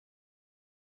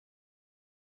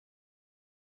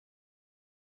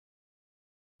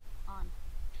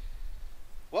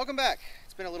Welcome back.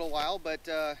 It's been a little while, but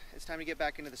it's time to get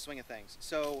back into the swing of things.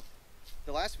 So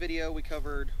the last video we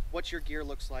covered what your gear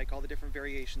looks like, all the different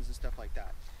variations and stuff like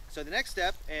that. So the next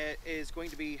step is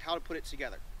going to be how to put it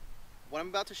together. What I'm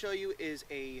about to show you is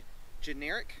a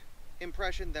generic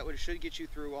impression that should get you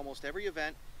through almost every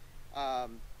event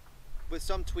with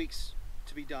some tweaks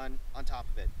to be done on top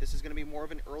of it. This is going to be more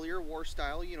of an earlier war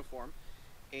style uniform,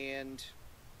 and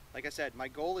like I said, my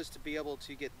goal is to be able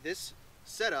to get this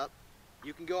set up.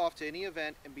 You can go off to any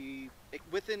event and be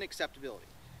within acceptability.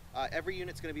 Every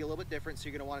unit's going to be a little bit different, so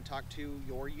you're going to want to talk to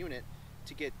your unit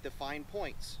to get the fine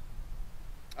points.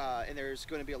 And there's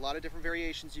going to be a lot of different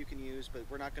variations you can use, but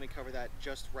we're not going to cover that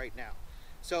just right now.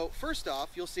 So first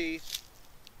off, you'll see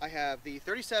I have the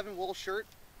 37 wool shirt,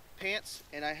 pants,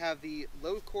 and I have the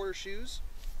low quarter shoes.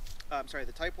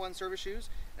 The Type 1 service shoes,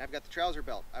 and I've got the trouser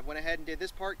belt. I went ahead and did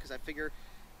this part because I figure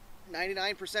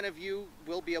 99% of you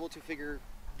will be able to figure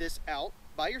this out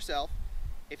by yourself.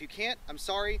 If you can't, I'm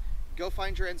sorry, go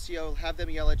find your NCO, have them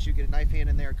yell at you, get a knife hand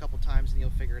in there a couple times, and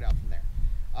you'll figure it out from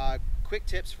there. Quick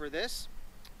tips for this: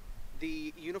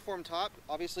 the uniform top,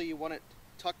 obviously you want it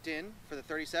tucked in for the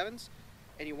 37s,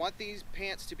 and you want these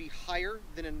pants to be higher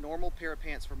than a normal pair of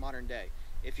pants for modern day.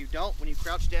 If you don't, when you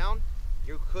crouch down,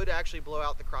 you could actually blow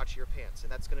out the crotch of your pants,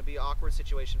 and that's going to be an awkward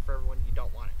situation for everyone. You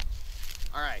don't want it.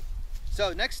 All right.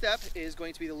 So next step is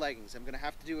going to be the leggings. I'm going to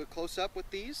have to do a close-up with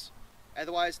these,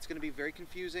 otherwise it's going to be very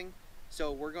confusing.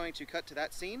 So we're going to cut to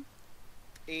that scene,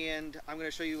 and I'm going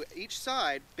to show you each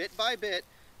side bit by bit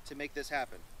to make this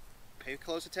happen. Pay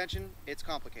close attention, it's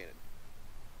complicated.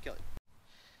 Kill it.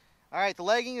 Alright, the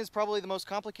legging is probably the most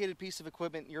complicated piece of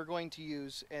equipment you're going to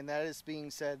use, and that is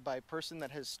being said by a person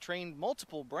that has trained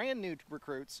multiple brand new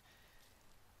recruits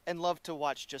and love to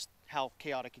watch just how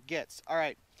chaotic it gets.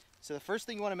 Alright. So the first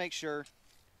thing you want to make sure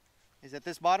is that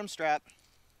this bottom strap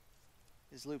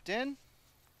is looped in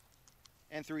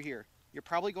and through here. You're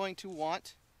probably going to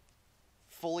want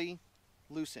fully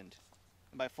loosened.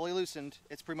 And by fully loosened,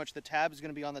 it's pretty much the tab is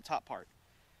going to be on the top part.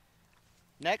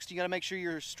 Next, you got to make sure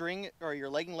your string or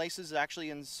your legging laces is actually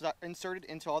inserted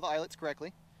into all the eyelets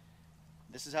correctly.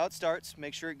 This is how it starts.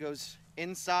 Make sure it goes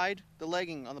inside the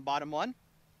legging on the bottom one,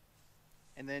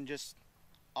 and then just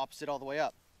opposite all the way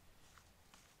up.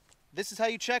 This is how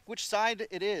you check which side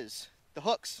it is. The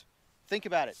hooks. Think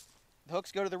about it. The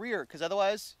hooks go to the rear, because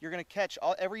otherwise you're going to catch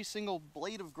every single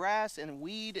blade of grass and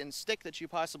weed and stick that you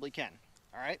possibly can.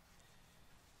 Alright?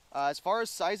 As far as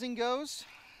sizing goes,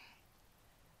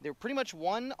 they're pretty much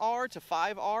 1R to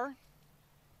 5R.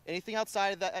 Anything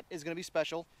outside of that is going to be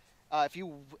special. If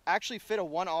you actually fit a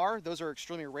 1R, those are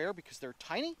extremely rare because they're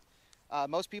tiny.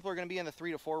 Most people are going to be in the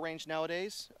 3 to 4 range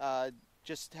nowadays.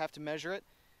 Just have to measure it.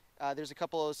 There's a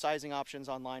couple of sizing options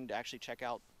online to actually check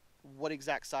out what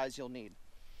exact size you'll need.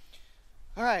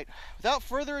 Alright, without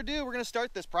further ado, we're going to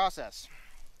start this process.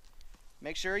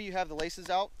 Make sure you have the laces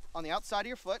out on the outside of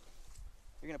your foot.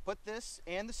 You're going to put this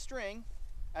and the string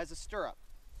as a stirrup.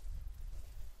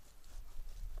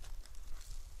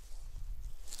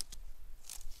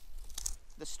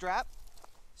 The strap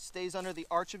stays under the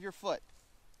arch of your foot.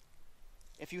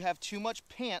 If you have too much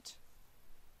pant,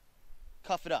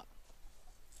 cuff it up.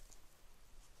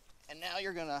 And now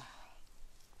you're gonna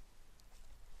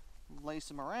lace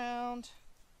them around.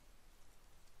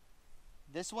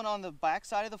 This one on the back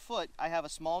side of the foot, I have a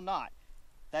small knot.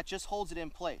 That just holds it in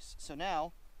place. So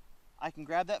now I can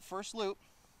grab that first loop,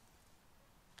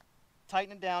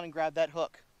 tighten it down, and grab that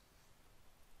hook.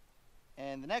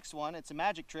 And the next one, it's a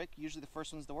magic trick. Usually the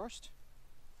first one's the worst.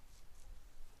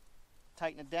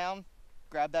 Tighten it down,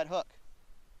 grab that hook.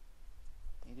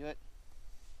 You do it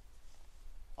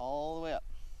all the way up.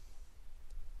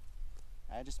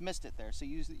 I just missed it there. So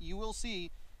you will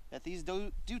see that these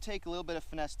do take a little bit of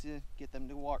finesse to get them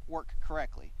to work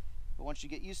correctly. But once you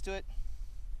get used to it,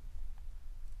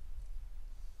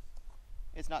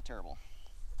 it's not terrible.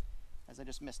 As I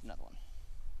just missed another one.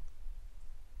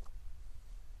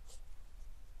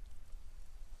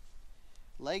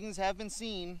 Leggings have been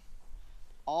seen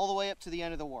all the way up to the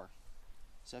end of the war.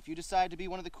 So if you decide to be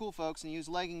one of the cool folks and use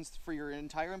leggings for your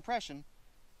entire impression,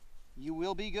 you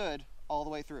will be good all the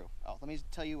way through. Oh, let me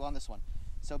tell you on this one.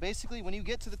 So basically, when you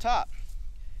get to the top,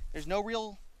 there's no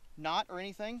real knot or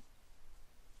anything. You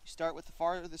start with the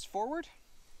farthest forward.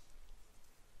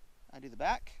 I do the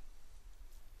back.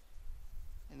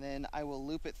 And then I will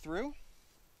loop it through.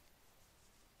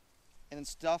 And then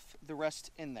stuff the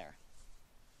rest in there.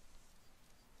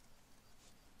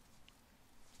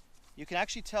 You can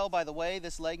actually tell by the way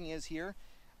this legging is here,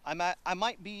 I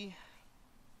might be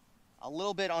a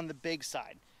little bit on the big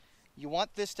side. You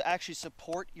want this to actually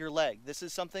support your leg. This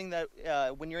is something that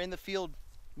when you're in the field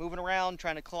moving around,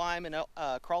 trying to climb and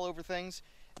crawl over things,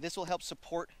 this will help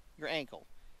support your ankle.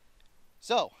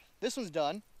 So this one's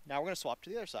done. Now we're going to swap to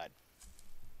the other side.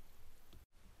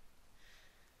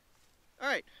 All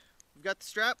right, we've got the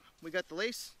strap, we've got the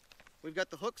lace, we've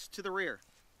got the hooks to the rear.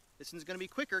 This one's going to be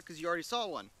quicker because you already saw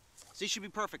one. So these should be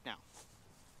perfect now.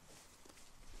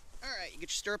 All right, you get your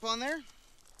stirrup on there.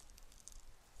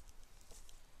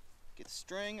 Get the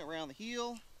string around the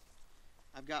heel.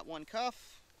 I've got one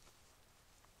cuff.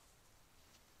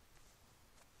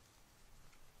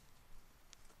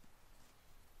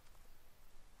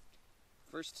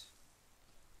 First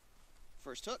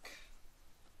hook.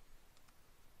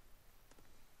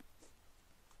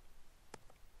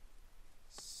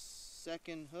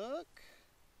 Second hook.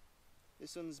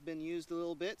 This one's been used a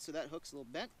little bit, so that hook's a little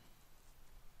bent.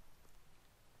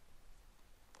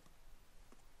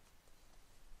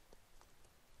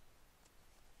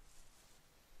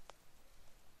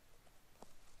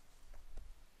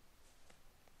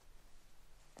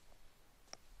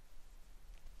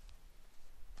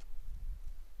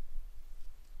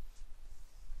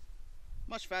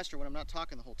 Much faster when I'm not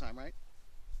talking the whole time, right?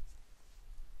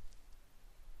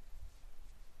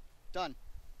 Done.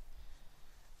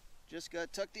 Just gotta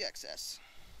tuck the excess.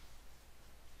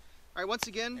 All right, once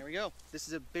again, there we go. This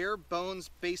is a bare bones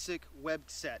basic webbed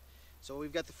set. So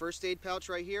we've got the first aid pouch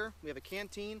right here. We have a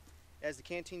canteen, it has the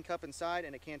canteen cup inside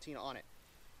and a canteen on it.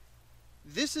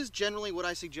 This is generally what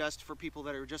I suggest for people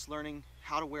that are just learning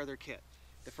how to wear their kit.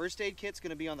 The first aid kit's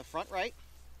gonna be on the front right,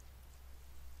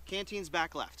 canteen's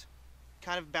back left.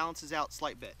 Kind of balances out a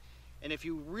slight bit. And if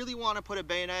you really want to put a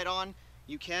bayonet on,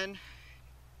 you can.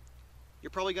 You're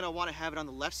probably going to want to have it on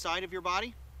the left side of your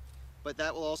body, but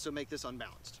that will also make this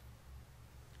unbalanced.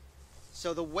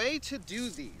 So the way to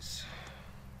do these,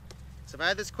 so I've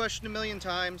had this question a million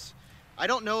times. I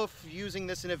don't know if using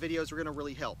this in a video is going to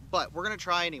really help, but we're going to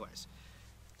try anyways.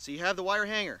 So you have the wire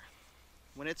hanger.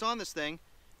 When it's on this thing,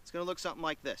 it's going to look something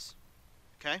like this.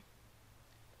 Okay?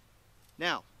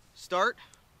 Now, start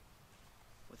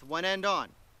with one end on.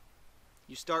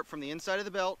 You start from the inside of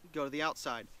the belt, go to the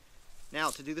outside. Now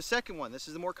to do the second one, this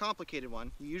is the more complicated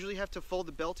one, you usually have to fold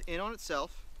the belt in on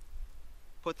itself,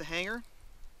 put the hanger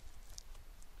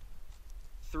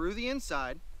through the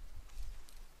inside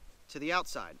to the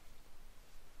outside.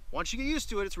 Once you get used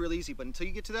to it, it's real easy, but until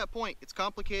you get to that point, it's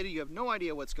complicated, you have no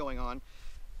idea what's going on,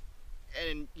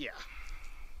 and yeah.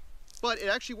 But it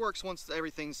actually works once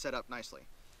everything's set up nicely.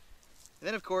 And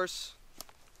then of course,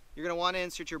 you're going to want to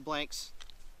insert your blanks,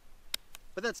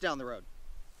 but that's down the road.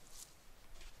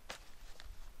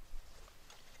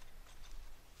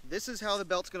 This is how the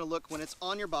belt's going to look when it's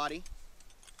on your body,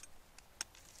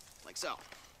 like so.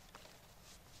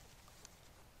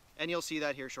 And you'll see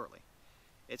that here shortly.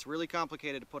 It's really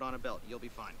complicated to put on a belt. You'll be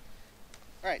fine.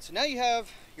 All right, so now you have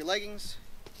your leggings,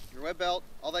 your web belt,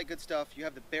 all that good stuff. You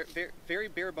have the very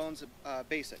bare bones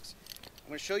basics. I'm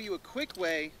going to show you a quick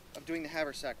way of doing the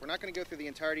haversack. We're not going to go through the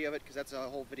entirety of it because that's a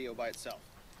whole video by itself.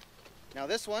 Now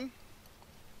this one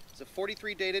is a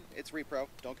 43 dated, it's repro,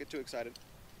 don't get too excited.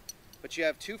 But you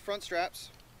have two front straps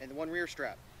and one rear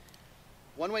strap.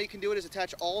 One way you can do it is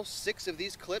attach all 6 of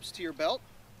these clips to your belt.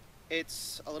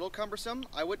 It's a little cumbersome,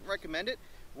 I wouldn't recommend it.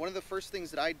 One of the first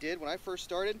things that I did when I first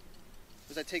started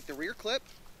was I take the rear clip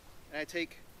and I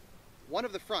take one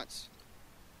of the fronts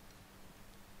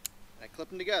and I clip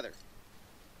them together.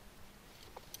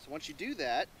 So once you do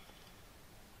that,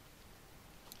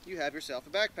 you have yourself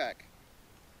a backpack.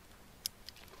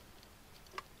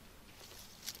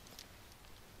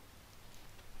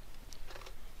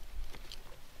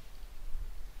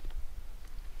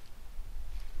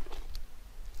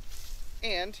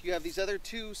 And you have these other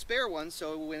 2 spare ones,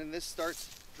 so when this starts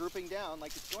drooping down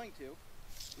like it's going to,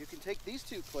 you can take these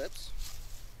 2 clips,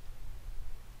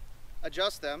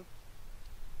 adjust them.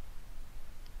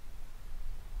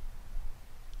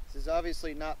 This is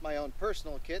obviously not my own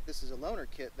personal kit, this is a loaner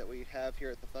kit that we have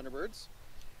here at the Thunderbirds.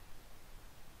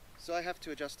 So I have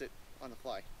to adjust it on the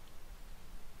fly.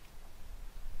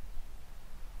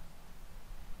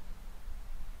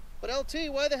 But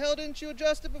LT, why the hell didn't you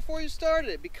adjust it before you started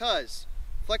it? Because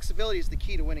flexibility is the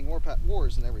key to winning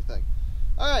wars and everything.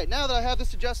 Alright, now that I have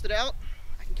this adjusted out,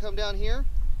 I can come down here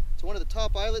to one of the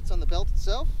top eyelets on the belt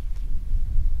itself.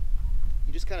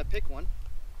 You just kind of pick one.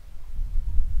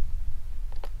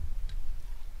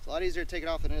 It's a lot easier to take it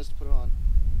off than it is to put it on.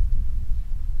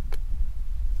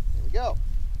 There we go.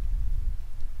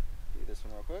 Do this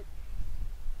one real quick.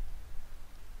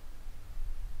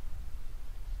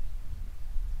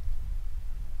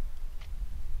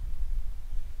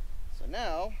 So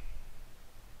now,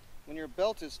 when your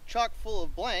belt is chock full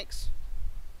of blanks,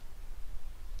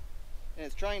 and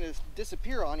it's trying to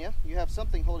disappear on you, you have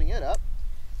something holding it up.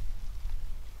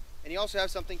 And you also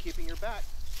have something keeping your pack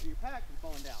from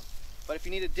falling down. But if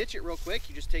you need to ditch it real quick,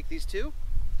 you just take these two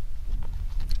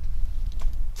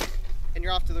and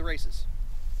you're off to the races.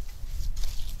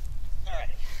 All right,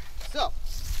 so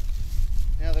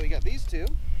now that we got these two,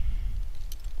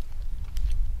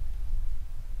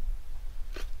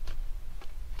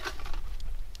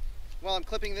 while I'm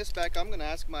clipping this back, I'm going to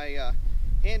ask my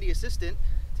handy assistant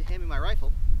to hand me my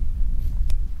rifle.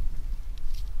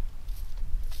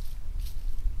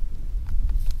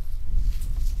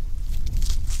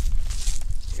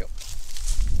 There you go.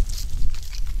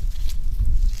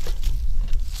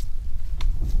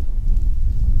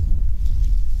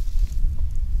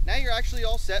 Now you're actually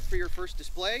all set for your first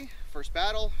display, first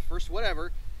battle, first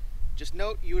whatever. Just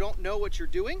note you don't know what you're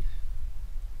doing,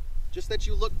 just that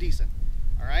you look decent.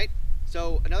 All right?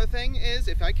 So another thing is,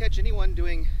 if I catch anyone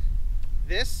doing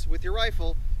this with your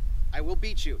rifle, I will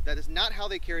beat you. That is not how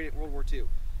they carried it in World War II.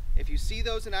 If you see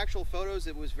those in actual photos,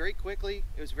 it was very quickly,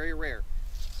 it was very rare.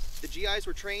 The GIs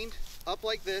were trained up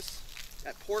like this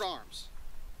at port arms.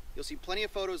 You'll see plenty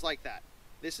of photos like that.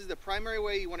 This is the primary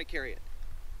way you want to carry it.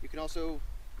 You can also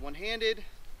one-handed,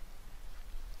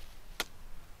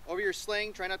 over your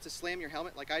sling, try not to slam your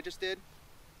helmet like I just did,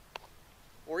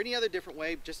 or any other different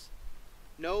way, just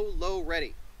no low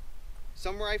ready.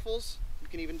 Some rifles, you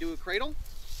can even do a cradle.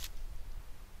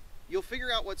 You'll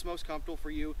figure out what's most comfortable for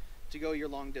you to go your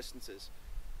long distances.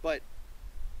 But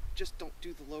just don't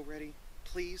do the low ready,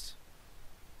 please.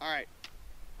 All right.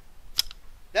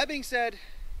 That being said,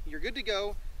 you're good to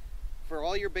go for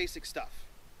all your basic stuff.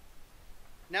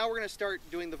 Now we're going to start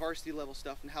doing the varsity level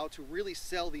stuff and how to really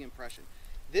sell the impression.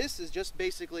 This is just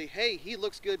basically, hey, he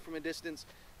looks good from a distance,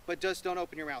 but just don't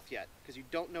open your mouth yet, because you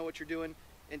don't know what you're doing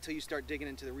until you start digging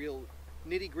into the real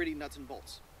nitty-gritty nuts and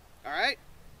bolts. All right?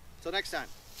 Till next time.